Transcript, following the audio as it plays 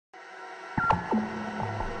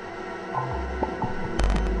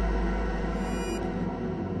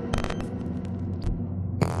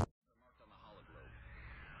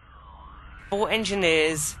4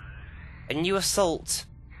 engineers, a new assault.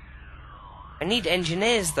 I need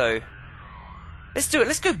engineers though. Let's do it.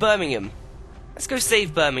 Let's go Birmingham. Let's go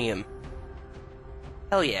save Birmingham.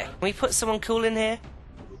 Hell yeah. Can we put someone cool in here?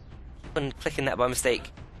 I'm clicking that by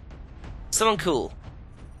mistake. Someone cool.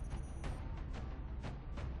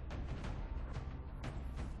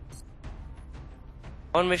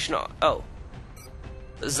 On mission. Oh.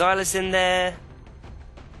 Xylus in there.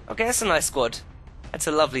 Okay, that's a nice squad. That's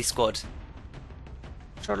a lovely squad.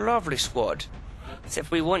 It's a lovely squad.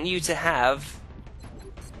 Except we want you to have...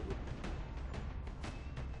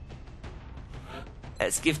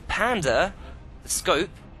 Let's give Panda the scope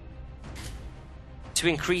to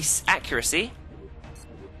increase accuracy.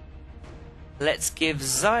 Let's give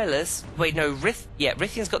Xylus... Wait, no,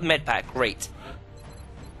 Rithian's got the med pack. Great.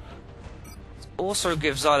 Let's also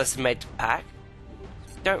give Xylus a med pack.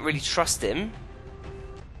 Don't really trust him.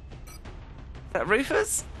 Is that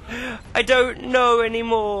Rufus? I don't know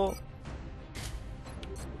anymore.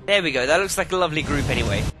 There we go. That looks like a lovely group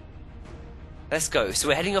anyway. Let's go. So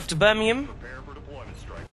we're heading off to Birmingham.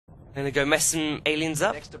 Gonna go mess some aliens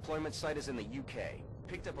up. Next deployment site is in the UK.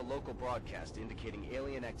 Picked up a local broadcast indicating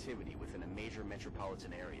alien activity within a major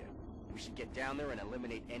metropolitan area. We should get down there and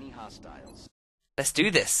eliminate any hostiles. Let's do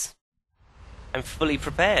this. I'm fully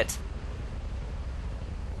prepared.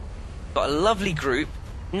 Got a lovely group.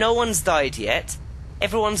 No one's died yet.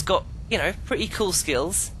 Everyone's got, you know, pretty cool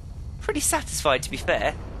skills. Pretty satisfied, to be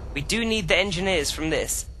fair. We do need the engineers from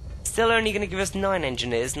this. Still only going to give us 9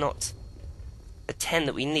 engineers, not the 10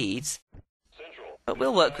 that we need. But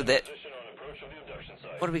we'll work with it.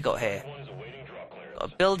 What do we got here?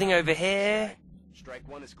 Got a building over here. Strike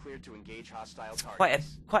 1 is cleared to engage hostile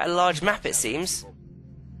targets. Quite a large map, it seems.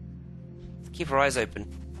 Let's keep our eyes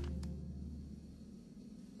open.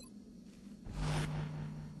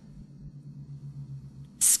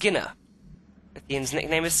 Skinner. Rithian's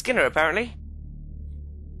nickname is Skinner, apparently.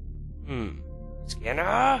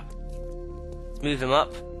 Skinner! Let's move him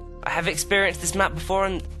up. I have experienced this map before,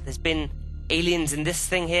 and there's been aliens in this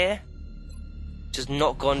thing here, which has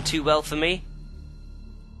not gone too well for me.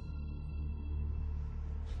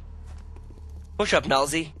 Push up,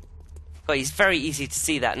 Nulsy. God, he's very easy to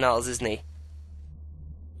see, that Nulls, isn't he?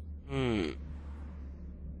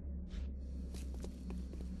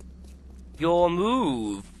 Your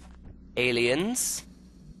move, aliens.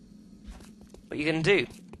 What are you gonna do?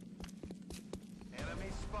 Enemy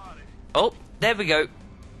spotted. Oh, there we go.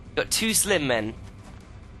 Got 2 slim men.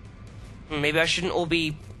 Maybe I shouldn't all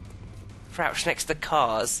be crouched next to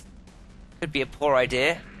cars. Could be a poor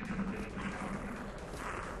idea.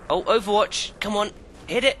 Oh, Overwatch. Come on.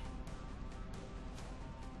 Hit it.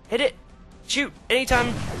 Hit it. Shoot.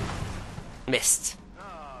 Anytime. Missed.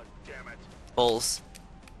 Oh, damn it. Balls.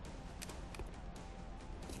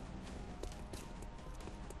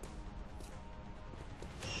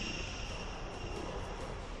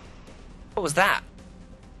 What was that?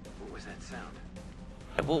 What was that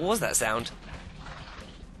sound? What was that sound?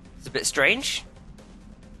 It's a bit strange.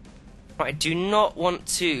 Right, I do not want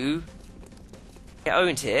to get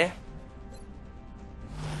owned here.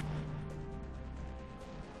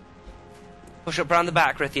 Push up round the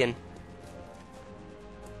back, Rithian.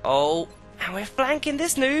 Oh, and we're flanking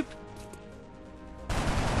this noob.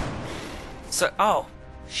 So, oh,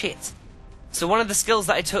 shit. So one of the skills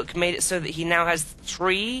that I took made it so that he now has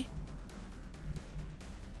 3.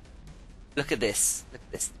 Look at this. Look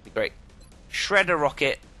at this. It'd be great. Shredder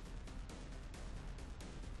rocket.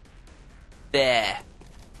 There.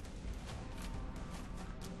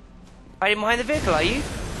 Hiding behind the vehicle, are you?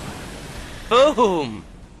 Boom!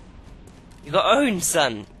 You got owned,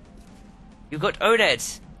 son. You got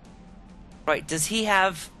owned. Right, does he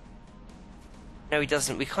have... No, he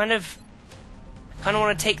doesn't. We kind of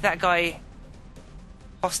want to take that guy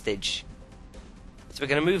hostage. So we're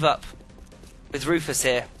going to move up with Rufus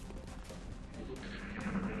here.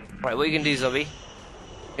 Right, what are you going to do, Zombie?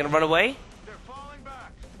 You going to run away? They're falling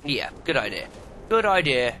back. Yeah, good idea. Good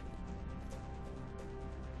idea.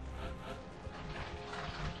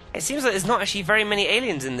 It seems like there's not actually very many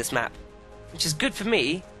aliens in this map, which is good for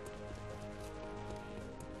me.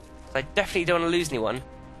 I definitely don't want to lose anyone.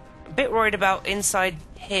 I'm a bit worried about inside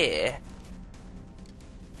here.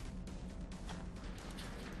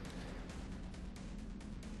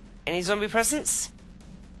 Any zombie presence?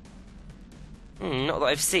 Not that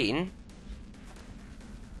I've seen.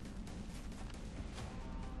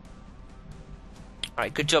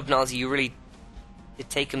 Alright, good job, Nazi. You really did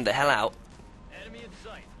take him the hell out. Enemy in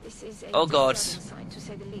sight. This is a Oh, God. disturbing sign, to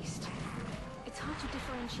say the least. It's hard to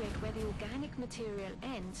differentiate where the organic material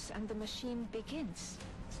ends and the machine begins.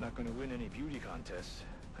 It's not going to win any beauty contests,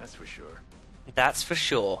 that's for sure. That's for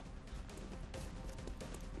sure.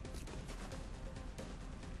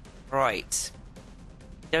 Right.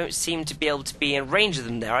 Don't seem to be able to be in range of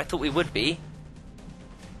them there. I thought we would be.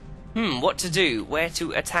 What to do? Where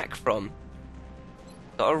to attack from?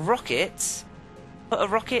 Got a rocket? Put a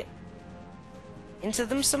rocket into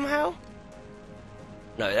them somehow?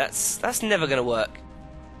 No, that's never gonna work.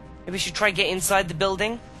 Maybe we should try get inside the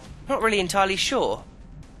building? Not really entirely sure.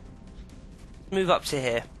 Move up to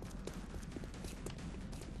here.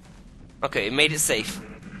 Okay, made it safe.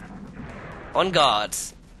 On guard.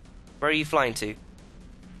 Where are you flying to?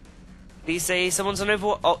 Please say someone's on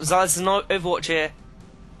Overwatch. Oh, Xylus is on Overwatch here.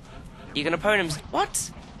 You gonna pwn him?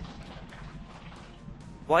 What?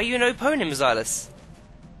 Why are you no pwn him, Xylus?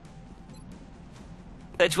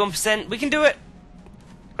 31%. We can do it.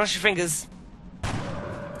 Cross your fingers.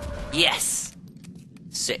 Yes.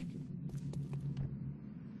 Sick.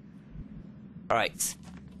 Alright.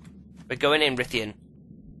 We're going in, Rithian.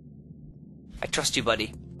 I trust you,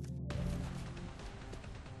 buddy.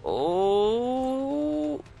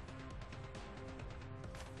 Oh.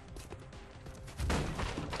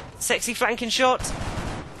 Sexy flanking shot.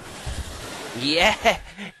 Yeah.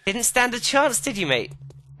 Didn't stand a chance, did you, mate?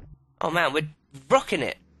 Oh man, we're rocking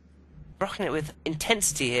it. Rocking it with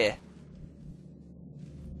intensity here.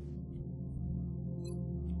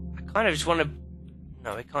 I kind of just want to...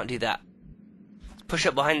 No, we can't do that. Let's push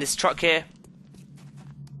up behind this truck here.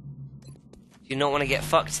 Do you not want to get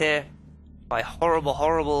fucked here by horrible,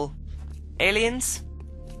 horrible aliens?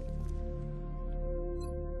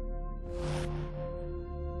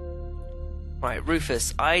 Right,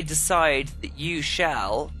 Rufus, I decide that you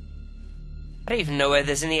shall... I don't even know where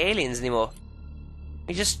there's any aliens anymore.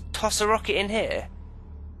 You just toss a rocket in here.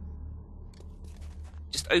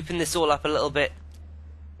 Just open this all up a little bit.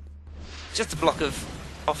 Just a block of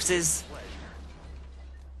offices.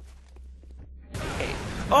 Okay.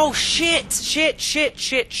 Oh shit! Shit, shit,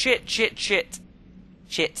 shit, shit, shit, shit.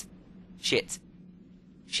 Shit. Shit.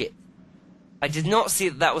 Shit. I did not see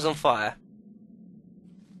that that was on fire.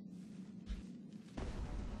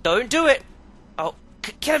 Don't do it! Oh,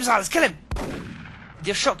 kill him, Silas, kill him! With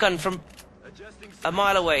your shotgun from a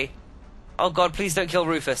mile away. Oh god, please don't kill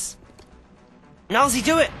Rufus. Nalzi,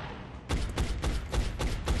 do it!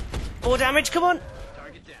 4 damage, come on!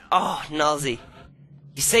 Oh, Nalzi.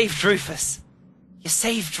 You saved Rufus. You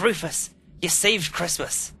saved Rufus. You saved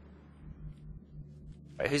Christmas.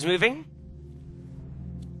 Right, who's moving?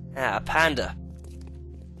 Ah, Panda.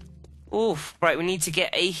 Oof, right, we need to get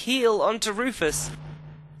a heal onto Rufus.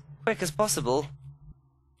 Quick as possible.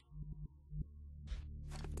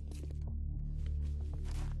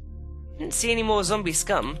 Didn't see any more zombie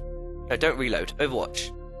scum. No, don't reload.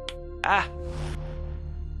 Overwatch. Ah!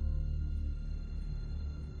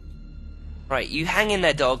 Right, you hang in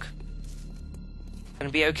there, dog.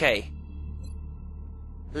 Gonna be okay.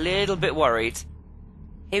 Little bit worried.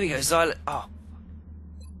 Here we go, Xyla. Oh.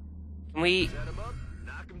 Can we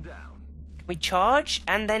charge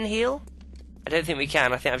and then heal? I don't think we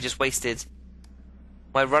can. I think I've just wasted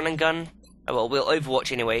my run and gun. Oh well, we'll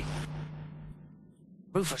Overwatch anyway.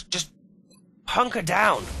 Rufus, just hunker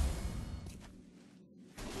down.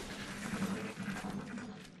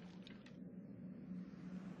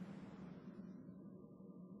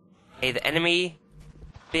 Okay, the enemy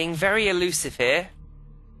being very elusive here.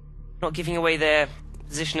 Not giving away their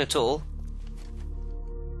position at all.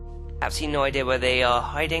 Absolutely no idea where they are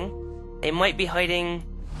hiding. They might be hiding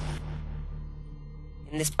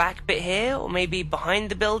in this back bit here, or maybe behind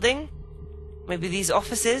the building. Maybe these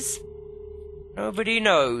offices. Nobody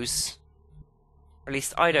knows. Or at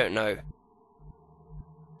least I don't know.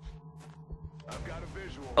 I've got a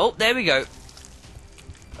visual. Oh, there we go.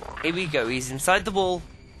 Here we go. He's inside the wall.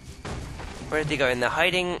 Where are they going? They're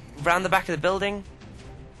hiding around the back of the building.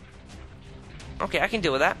 Okay, I can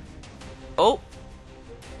deal with that. Oh.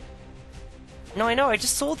 No, I know. I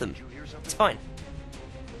just saw them. It's fine.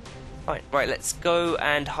 Fine. Right, let's go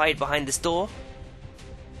and hide behind this door.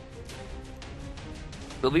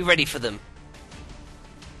 We'll be ready for them.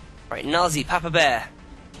 Right, Nazi, Papa Bear.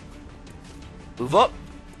 Move up.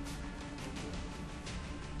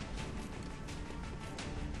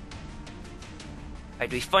 Right,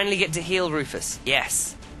 do we finally get to heal Rufus?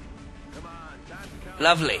 Yes.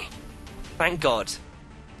 Lovely. Thank God.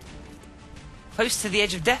 Close to the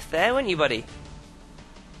edge of death there, weren't you, buddy?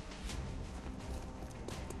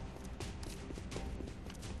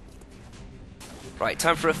 Right,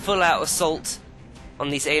 time for a full-out assault on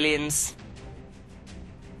these aliens.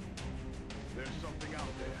 There's something out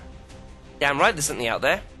there. Damn right there's something out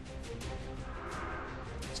there.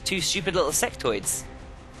 It's 2 stupid little sectoids.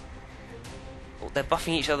 Oh, they're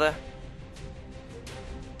buffing each other.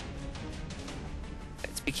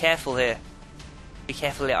 careful here. Be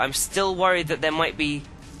careful here. I'm still worried that there might be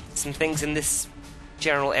some things in this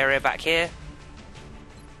general area back here.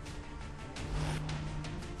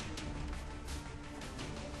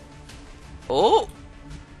 Oh!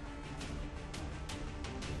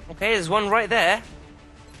 Okay, there's one right there.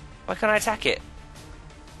 Why can't I attack it?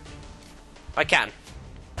 I can.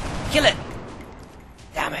 Kill it!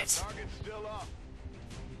 Damn it.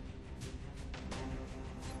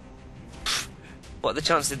 What are the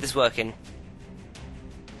chances of this working?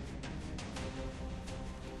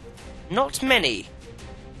 Not many.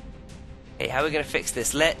 Okay, how are we going to fix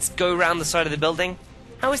this? Let's go around the side of the building.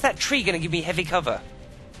 How is that tree going to give me heavy cover?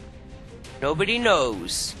 Nobody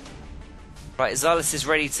knows. Right, Xalis is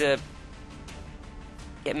ready to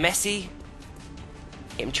get messy.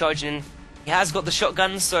 Get him charging in. He has got the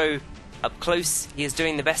shotgun, so up close he is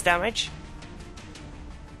doing the best damage.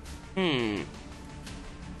 Move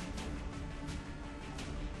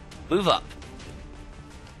up.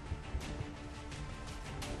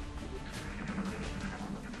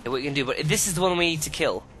 Yeah, what you can do, but this is the one we need to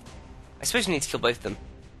kill. I suppose we need to kill both of them.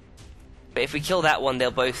 But if we kill that one, they'll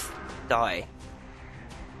both die.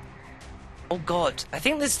 Oh god, I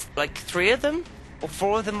think there's like 3 of them? Or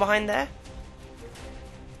 4 of them behind there?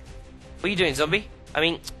 What are you doing, zombie? I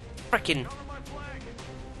mean, frickin'.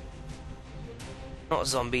 Not a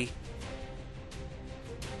zombie.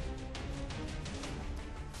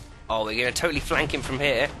 Oh, we're gonna totally flank him from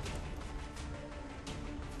here.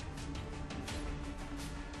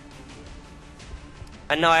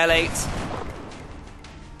 Annihilate.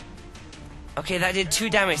 Okay, that did 2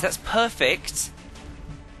 damage. That's perfect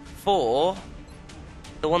for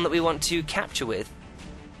the one that we want to capture with.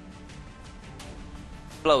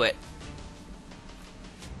 Blow it.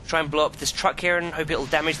 Try and blow up this truck here and hope it'll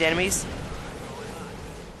damage the enemies.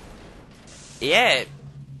 Yeah, it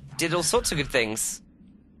did all sorts of good things.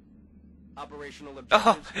 Operational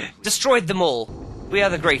Oh, objectives. destroyed them all. We are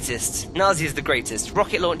the greatest. Nazi is the greatest.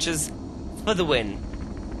 Rocket launchers for the win.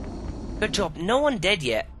 Good job. No one dead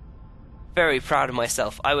yet. Very proud of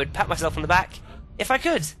myself. I would pat myself on the back if I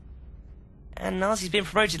could. And Nazi's been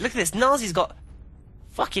promoted. Look at this. Nazi's got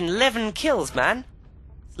fucking 11 kills, man.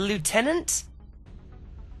 Lieutenant?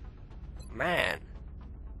 Man.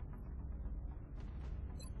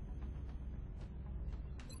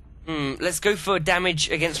 Let's go for damage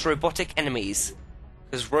against robotic enemies.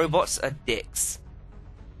 Because robots are dicks.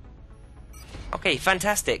 Okay,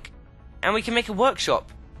 fantastic. And we can make a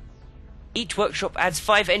workshop. Each workshop adds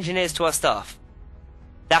 5 engineers to our staff.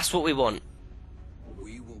 That's what we want.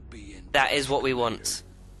 That is what we want.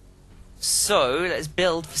 So, let's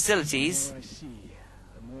build facilities. The more I see,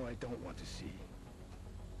 the more I don't want to see.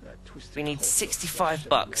 That twisted We need cult of 65 flesh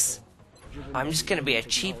bucks. and blood, driven I'm by just gonna be a alien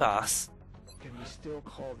cheap technology. ass. Can we still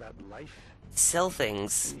call that life? Sell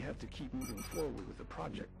things. We have to keep moving forward with the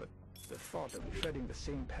project, but the thought of treading the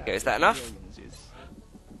same path Okay, is that as enough? aliens is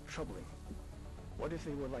troubling. What if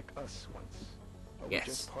they were like us once? Are we Yes.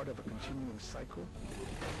 just part of a continuing cycle?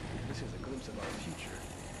 This is a glimpse of our future.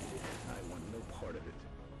 I want no part of it.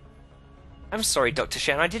 I'm sorry, Dr.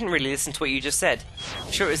 Shen, I didn't really listen to what you just said.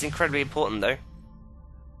 I'm sure it was incredibly important, though.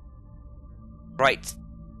 Right.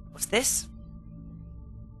 What's this?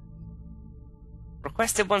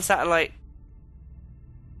 Requested 1 satellite.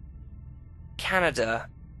 Canada.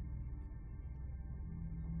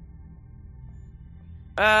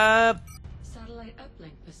 Satellite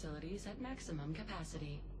uplink facilities at maximum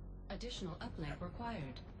capacity. Additional uplink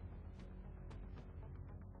required.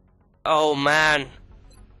 Oh man.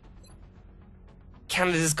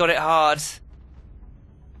 Canada's got it hard.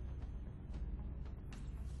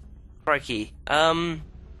 Crikey.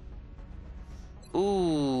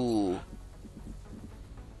 Ooh.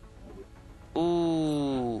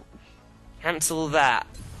 Ooh. Cancel that.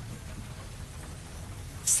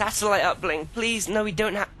 Satellite uplink, please. No, we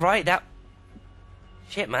don't have. Right, that.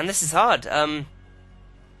 Shit, man, this is hard.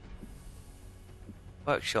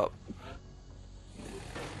 Workshop.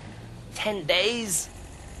 10 days?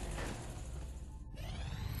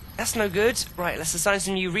 That's no good. Right, let's assign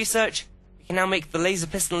some new research. We can now make the laser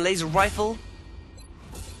pistol and laser rifle.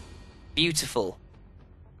 Beautiful.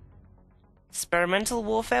 Experimental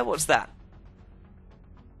warfare? What's that?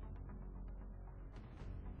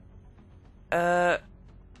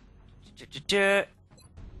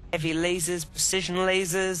 Heavy lasers, precision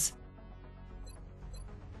lasers.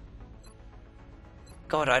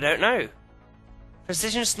 God, I don't know.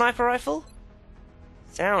 Precision sniper rifle?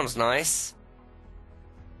 Sounds nice.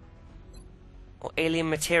 Or alien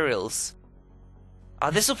materials.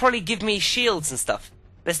 This will probably give me shields and stuff.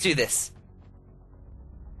 Let's do this.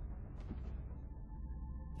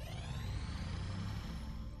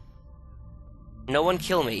 No one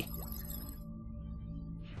kill me.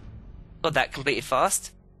 Got that completed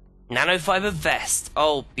fast. Nanofiber vest.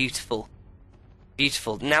 Oh, beautiful.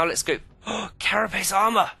 Beautiful. Now let's go. Oh, carapace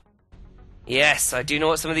armor. Yes, I do know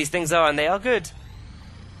what some of these things are, and they are good.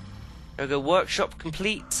 Go workshop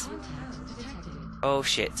complete. Oh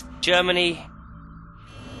shit. Germany.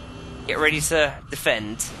 Get ready to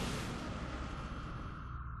defend.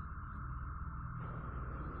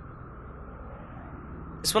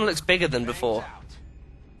 This one looks bigger than before.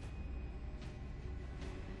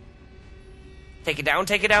 Take it down,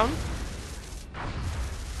 take it down.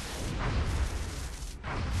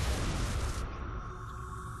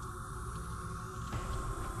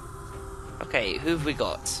 Okay, who have we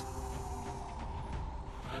got?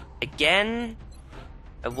 Again,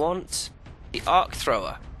 I want the arc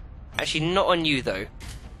thrower. Actually, not on you though.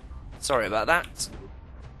 Sorry about that.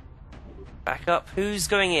 Back up. Who's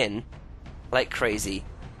going in? Like crazy.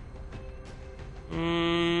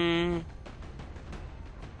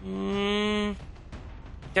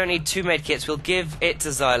 Don't need 2 medkits. We'll give it to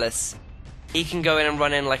Xylus. He can go in and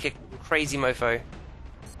run in like a crazy mofo.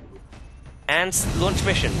 And launch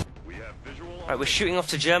mission. Right, we're shooting off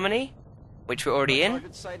to Germany, which we're already in.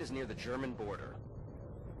 Target site is near the German border.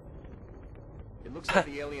 It looks like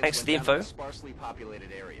the aliens Thanks for went the down info. to a sparsely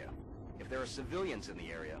populated area. If there are civilians in the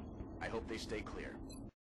area, I hope they stay clear.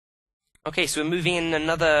 Okay, so we're moving in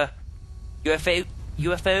another UFO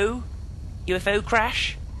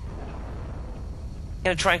crash.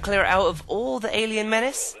 Gonna try and clear it out of all the alien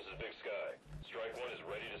menace. This is Big Sky. Strike One is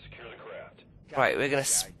ready to secure the craft. Right, we're gonna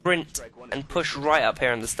sprint and push right up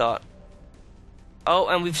here in the start. Oh,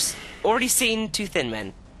 and we've already seen 2 thin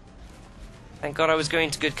men. Thank God I was going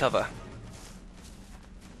to good cover.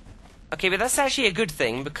 Okay, but that's actually a good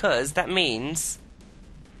thing, because that means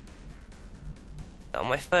that on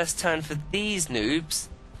my first turn for these noobs,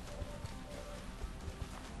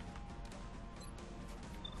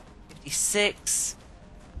 56.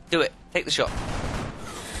 Do it. Take the shot.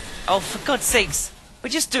 Oh, for God's sakes. We're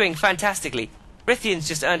just doing fantastically. Brithian's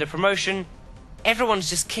just earned a promotion. Everyone's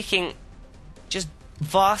just kicking just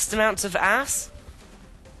vast amounts of ass.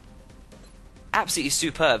 Absolutely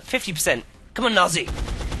superb. 50%. Come on, Nazi.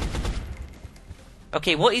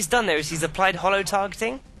 Okay, what he's done there is he's applied holo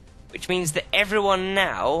targeting, which means that everyone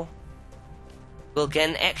now will get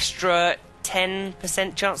an extra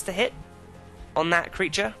 10% chance to hit on that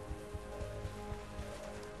creature.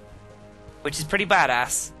 Which is pretty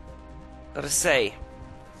badass, gotta say.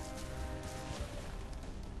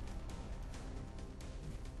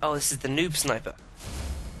 Oh, this is the noob sniper.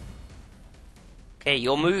 Okay,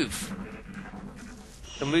 your move.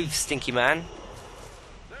 Your move, stinky man.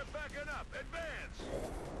 They're backing up. Advance.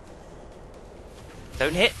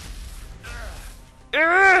 Don't hit.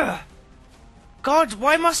 Ugh! God,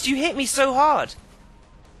 why must you hit me so hard?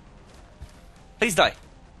 Please die.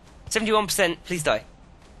 71%, please die.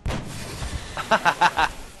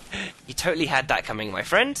 You totally had that coming, my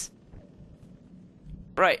friend.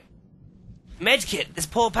 Right. Medkit, this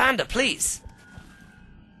poor panda, please.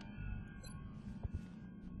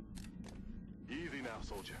 Easy now,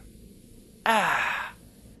 soldier. Ah.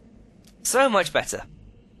 So much better.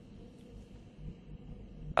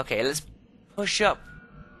 Okay, let's push up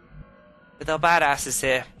with our badasses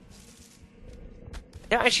here.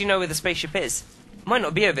 I don't actually know where the spaceship is. It might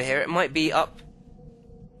not be over here, it might be up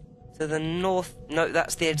to the north. No,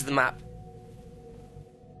 that's the edge of the map.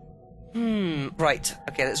 Right.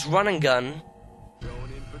 Okay, let's run and gun.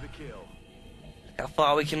 Going in for the kill. Look how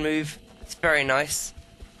far we can move. It's very nice.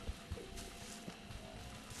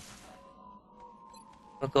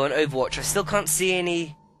 We'll go on Overwatch. I still can't see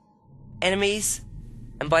any enemies.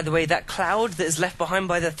 And by the way, that cloud that is left behind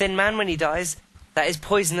by the thin man when he dies, that is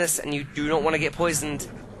poisonous, and you do not want to get poisoned.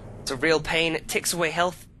 It's a real pain. It ticks away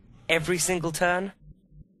health every single turn.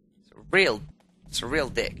 It's a real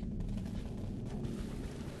dick.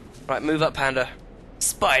 Right, move up, Panda.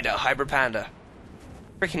 Spider, HybridPanda.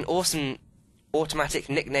 Freaking awesome automatic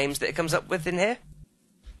nicknames that it comes up with in here.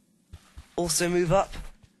 Also move up.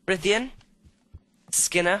 Brithian.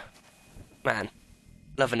 Skinner. Man,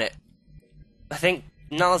 loving it. I think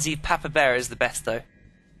Nazi Papa Bear is the best, though.